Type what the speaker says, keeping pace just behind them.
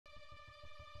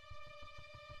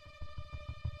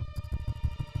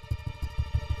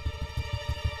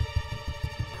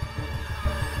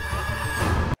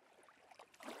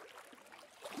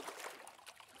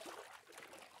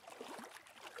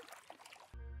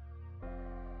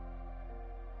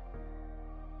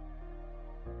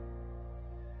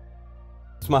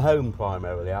It's my home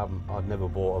primarily. I've never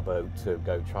bought a boat to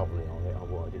go travelling on it. I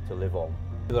wanted it to live on.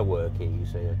 Because I work here, you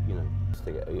see, you know, just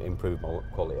to improve my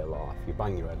quality of life. You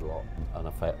bang your head a lot, and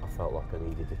I felt like I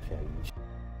needed a change.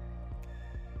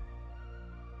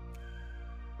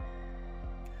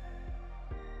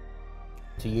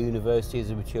 To university as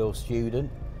a mature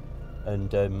student,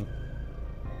 and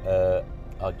I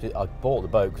bought the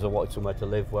boat because I wanted somewhere to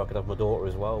live where I could have my daughter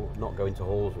as well, not going to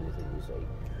halls or anything, you see.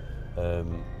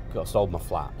 I sold my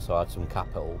flat, so I had some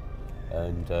capital,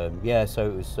 and yeah,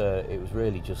 so it was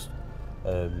really just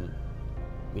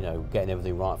you know, getting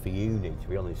everything right for uni, to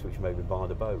be honest, which made me buy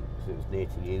the boat because it was near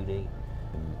to uni.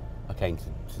 And I came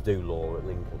to do law at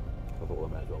Lincoln. I thought, well,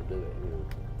 I may as well do it, you know.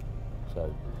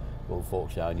 So, well,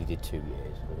 unfortunately, I only did 2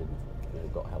 years. I didn't, you know,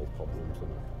 got health problems, and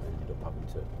I ended up having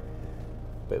to.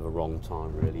 Bit of a wrong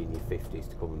time, really, in your 50s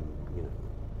to come and, you know.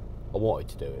 I wanted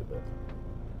to do it, but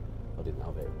I didn't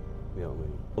have it. You know what I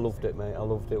mean? I loved it, mate. I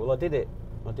loved it. Well, I did it,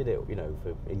 you know,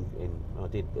 I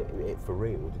did it for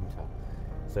real, didn't I?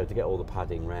 So to get all the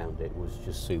padding round it was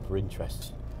just super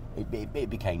interesting. It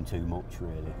became too much,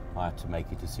 really. I had to make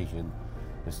a decision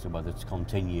as to whether to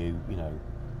continue, you know,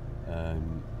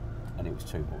 and it was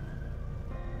too much.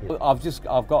 You know, I've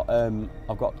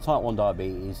got type 1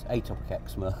 diabetes, atopic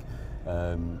eczema,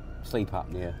 sleep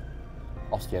apnea,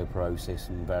 osteoporosis,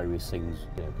 and various things.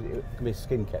 You know, my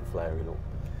skin kept flaring up.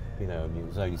 You know, and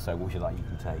there's only so much of that you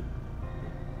can take.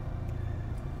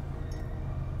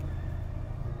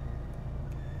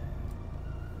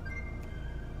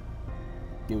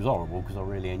 It was horrible because I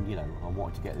really, you know, I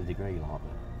wanted to get the degree like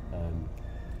that.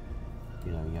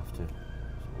 You know, you have to sort of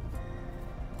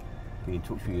be in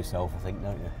touch with yourself, I think,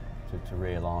 don't you? To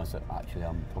realise that actually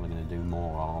I'm probably going to do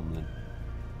more harm than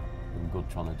good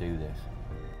trying to do this.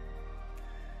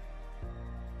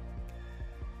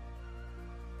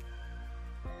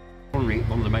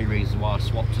 One of the main reasons why I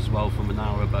swapped as well from a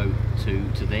narrow boat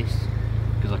to this,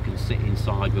 because I can sit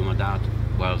inside with my dad,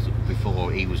 whereas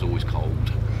before he was always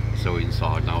cold. So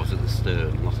inside, and I was at the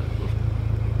stern.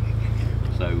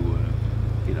 So,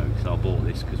 you know, so I bought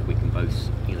this because we can both,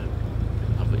 you know,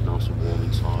 have it nice and warm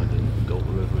inside and go up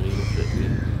the river. And he loved it.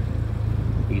 Yeah.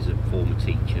 He's a former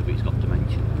teacher, but he's got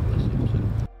dementia now, bless him. So.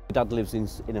 My dad lives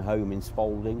in a home in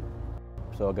Spalding,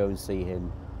 so I go and see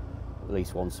him at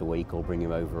least once a week, or bring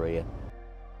him over here.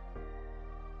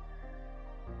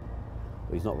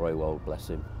 But he's not very well, bless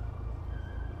him.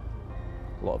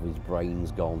 A lot of his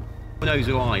brain's gone. He knows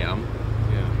who I am,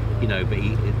 yeah. You know, but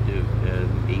he a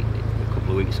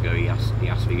couple of weeks ago he asked me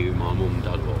who my mum and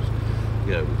dad was,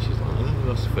 you know, which is like, oh,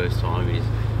 that's the first time.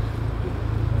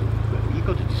 You've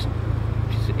got to just,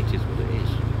 it is what it is,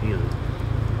 you know.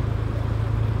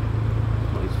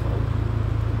 It's not his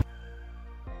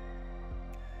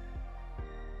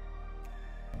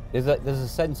fault. There's a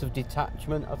sense of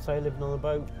detachment, I'd say, living on a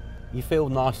boat. You feel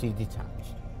nicely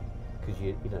detached, because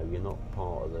you know, you're not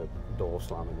part of the door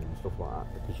slamming and stuff like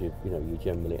that, because you know, you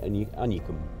generally, and you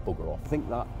can bugger off. I think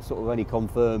that sort of only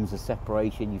confirms the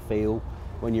separation you feel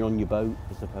when you're on your boat,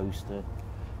 as opposed to,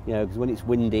 you know, because when it's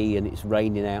windy and it's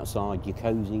raining outside, you're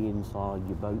cosy inside,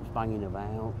 your boat's banging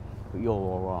about, but you're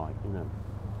all right, you know.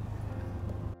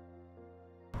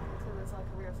 So there's like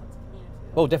a real sense of community.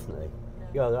 Oh, definitely.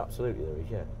 Yeah, absolutely there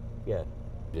is. Yeah.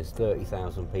 There's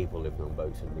 30,000 people living on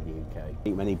boats in the UK. I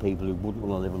think many people who wouldn't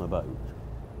want to live on a boat,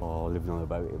 or living on a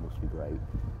boat, it must be great.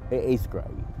 It is great,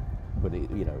 but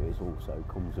it, you know, it also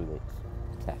comes with its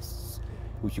tests,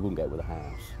 which you wouldn't get with a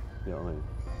house. You know what I mean?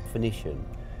 Definition,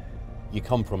 you're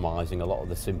compromising a lot of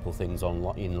the simple things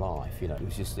in life. You know, it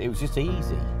was just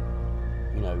easy.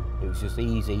 You know, it was just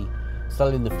easy.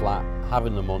 Selling the flat,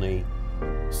 having the money,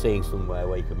 seeing somewhere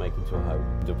where you could make into a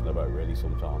home. Jumping a boat, really,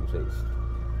 sometimes it's.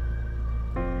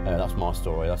 That's my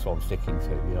story, that's what I'm sticking to,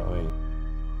 you know what I mean?